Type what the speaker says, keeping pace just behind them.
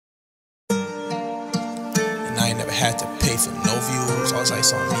I ain't never had to pay for no views. All this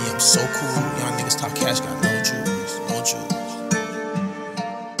ice on me, I'm so cool. Young niggas talk cash, got no jewels, no jewels.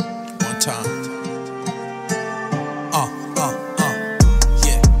 One time.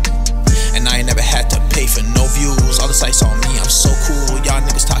 Yeah. And I ain't never had to pay for no views. All this ice on me, I'm so cool. Y'all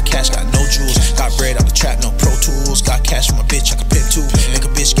niggas talk cash, got no jewels. Got bread out the trap, no Pro Tools. Got cash from a bitch, I can pimp too. Make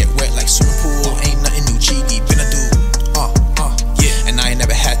a bitch get wet like swimming pool. Ain't nothing new, GD, been a dude. Yeah. And I ain't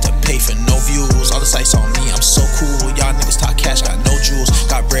never had to pay for no views. All this ice on me, I'm so cool. Y'all niggas talk cash, got no jewels.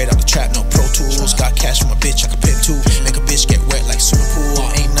 Got bread out the trap, no Pro Tools. Got cash from a bitch, I can pimp too. Make a bitch get wet like swimming pool.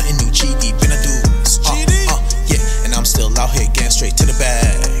 Ain't nothing new, GD, been a dude. Yeah. And I'm still out here getting straight to the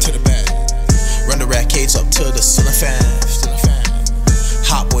bag. Run the rackades up to the ceiling fan.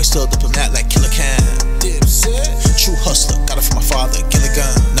 Hot boy still diplomat like Killer Cam. True hustler, got it from my father, Gilligan.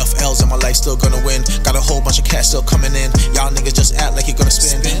 Enough L's in my life, still gonna win. Got a whole bunch of cash still coming in. Y'all niggas just act like you're gonna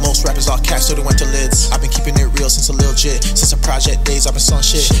spin. Most rappers all cash, so they went to lids. I've been keeping it real since a little jit. Since the project days, I've been selling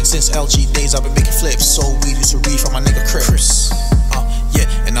shit. Since LG days, I've been making flips. So weed used to read from my nigga Chris. Yeah,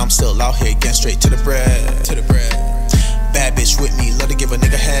 and I'm still out here getting straight to the bread. Bad bitch with me, love to give a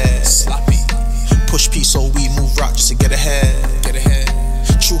nigga head. Push P so we move rock just to get ahead.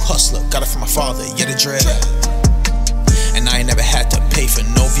 True hustler, got it from my father, yeah the dread. And I ain't never had to pay for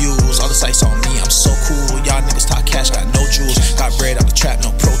no views. All this ice on me, I'm so cool. Y'all niggas talk cash, got no jewels. Got bread out the trap,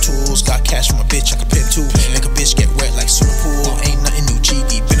 no Pro Tools. Got cash from a bitch, I can pimp too. Make a bitch get wet like swimming pool. Ain't nothing new,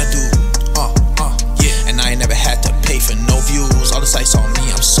 GD, been a dude. Yeah. And I ain't never had to pay for no views. All this ice on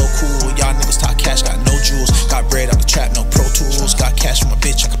me, I'm so cool. Y'all niggas talk cash, got no jewels. Got bread out the trap, no Pro Tools. Got cash from a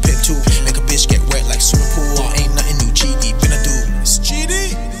bitch, I can pimp too. Make a bitch get wet like swimming pool. Ain't nothing new, GD, been a dude. It's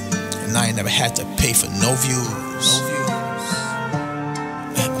GD. And I ain't never had to pay for no views.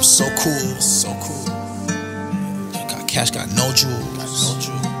 I'm so cool. Got cash, got no jewels.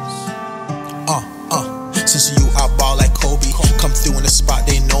 Since you out ball like Kobe, come through in the spot,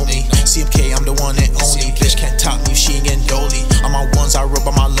 they know me. CMK, I'm the one and only. Bitch can't top me if she ain't getting dolly. On my ones, I rub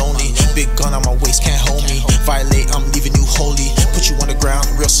on my lonely. Big gun on my waist, can't hold me. Violate, I'm leaving you holy. Put you on the ground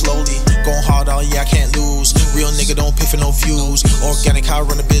real slowly. Going hard, all yeah, I can't lose. Real nigga don't pay for no views. Organic, I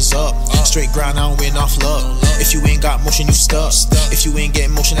run the biz up. Straight grind, I don't win off luck. If you ain't got motion, you stuck. If you ain't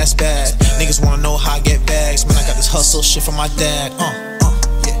getting motion, that's bad. Niggas wanna know how I get bags. Man, I got this hustle shit from my dad.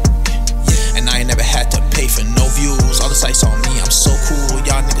 And I ain't never had to pay for no views. All this ice on me, I'm so cool.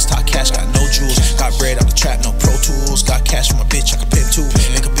 Y'all niggas talk cash, got no jewels. Got bread out the trap, no Pro Tools. Got cash from a bitch, I can pimp too.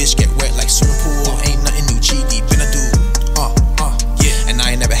 Make a bitch get wet like swimming pool. Ain't nothing new, GD, been a dude. Yeah. And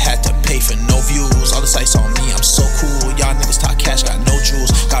I ain't never had to pay for no views. All this ice on